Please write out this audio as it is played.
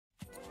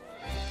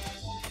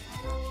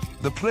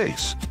The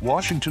place,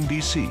 Washington,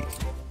 D.C.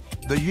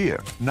 The year,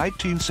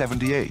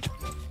 1978.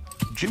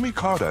 Jimmy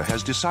Carter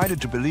has decided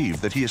to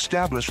believe that he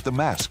established the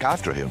mask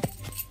after him.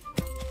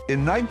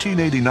 In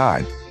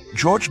 1989,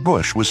 George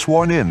Bush was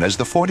sworn in as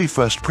the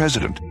 41st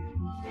president.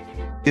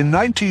 In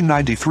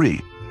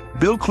 1993,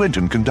 Bill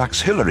Clinton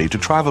conducts Hillary to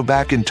travel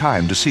back in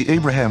time to see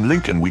Abraham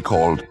Lincoln we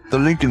called the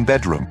Lincoln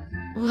Bedroom.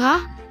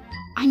 Huh?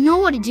 I know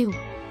what to do.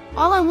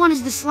 All I want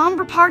is the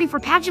slumber party for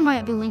Pajamas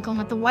at Bill Lincoln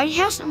at the White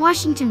House in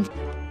Washington.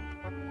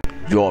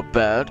 Your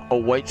bed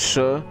awaits,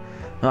 sir.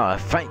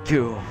 Thank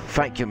you,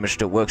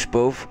 Mr.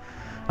 Worksbooth.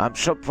 I'm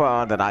so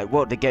proud that I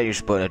wrote the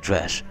Gettysburg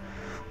Address.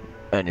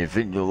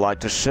 Anything you'd like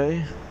to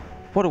say?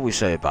 What do we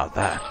say about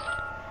that?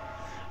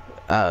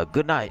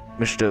 Good night,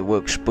 Mr.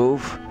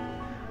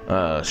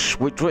 Worksbooth.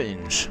 Sweet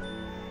dreams,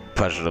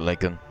 President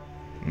Lincoln.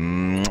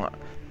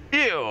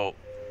 You!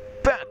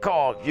 Back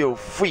off, you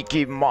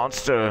freaky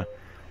monster!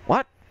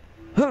 What?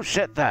 Who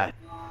said that?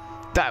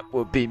 That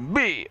would be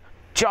me,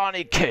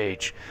 Johnny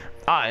Cage.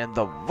 I am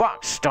the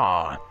rock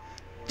star.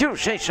 You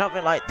say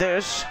something like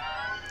this?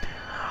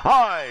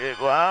 Hi,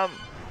 Abraham.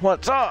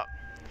 What's up?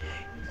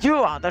 You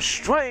are the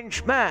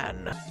strange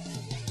man.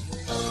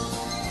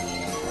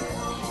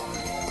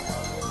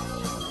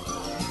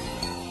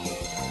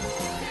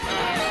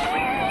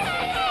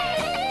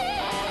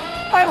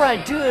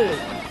 Alright, dude.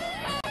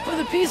 For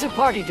the pizza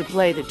party to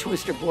play the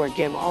Twister board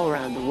game all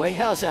around the White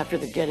House after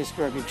the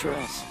Gettysburg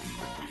Address.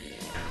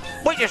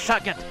 Wait a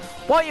second.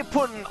 Why are you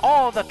putting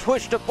all the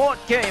Twister board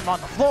game on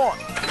the floor?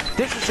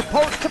 This is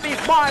supposed to be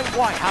my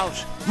White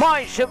House,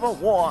 my Civil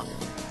War.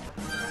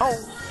 Oh,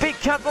 be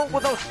careful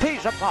with those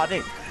pizza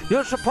party.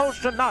 You're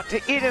supposed to not to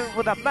eat it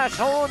with a mess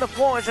all on the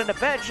floors and the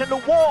beds and the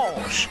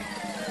walls.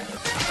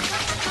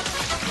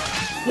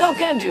 No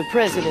can do,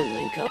 President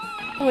Lincoln.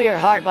 We are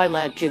hired by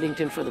Lad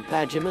Kiddington for the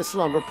Pajamas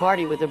slumber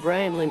party with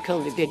Abraham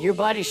Lincoln to get your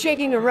body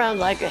shaking around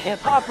like a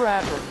hip-hop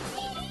rapper.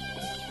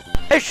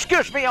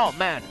 Excuse me, old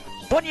man.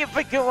 What do you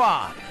think you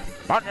are?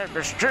 My name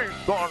is Steve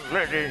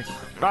Gordon-Liddy,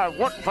 and I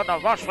work for the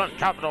Rustling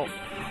Capital.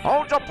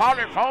 Hold your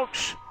party,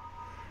 folks.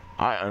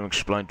 I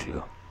explain to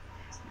you.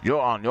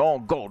 You're on your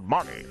own gold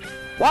money.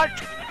 What?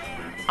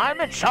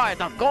 I'm inside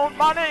the gold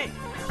money?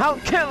 How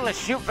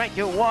careless you think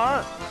you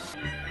are?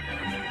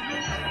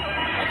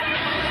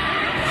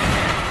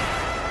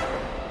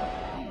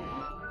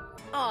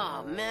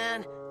 Aw,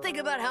 man. Think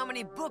about how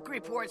many book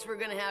reports we're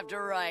gonna have to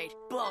write.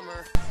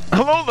 Bummer.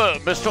 Hello there,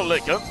 Mr.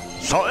 Lincoln.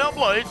 Sorry I'm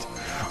late.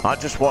 I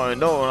just want to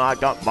know I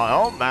got my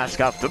own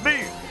mask after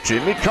me,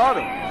 Jimmy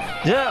Carter.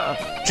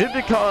 Yeah,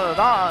 Jimmy Carter and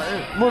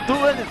I will do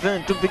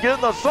anything to begin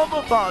the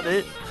summer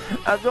party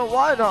at your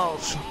White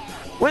House.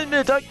 We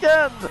meet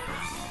again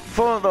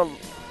for the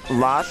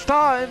last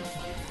time.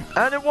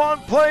 Anyone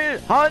play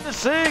hide and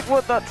seek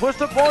with the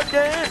Twister board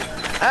game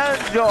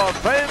and your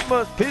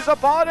famous pizza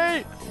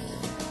party?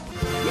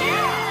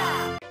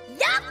 Yeah!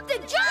 Yup, the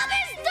job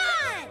is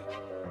done!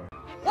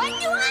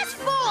 What you asked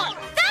for?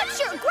 That's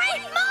your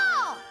great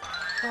mall!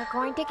 We're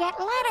going to get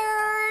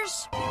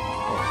letters.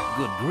 Oh,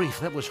 good grief,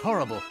 that was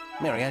horrible.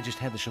 Mary, I just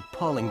had this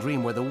appalling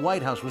dream where the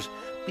White House was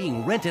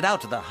being rented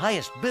out to the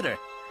highest bidder.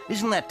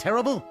 Isn't that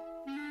terrible?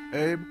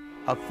 Abe,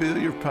 I feel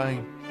your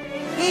pain.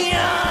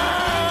 Yeah!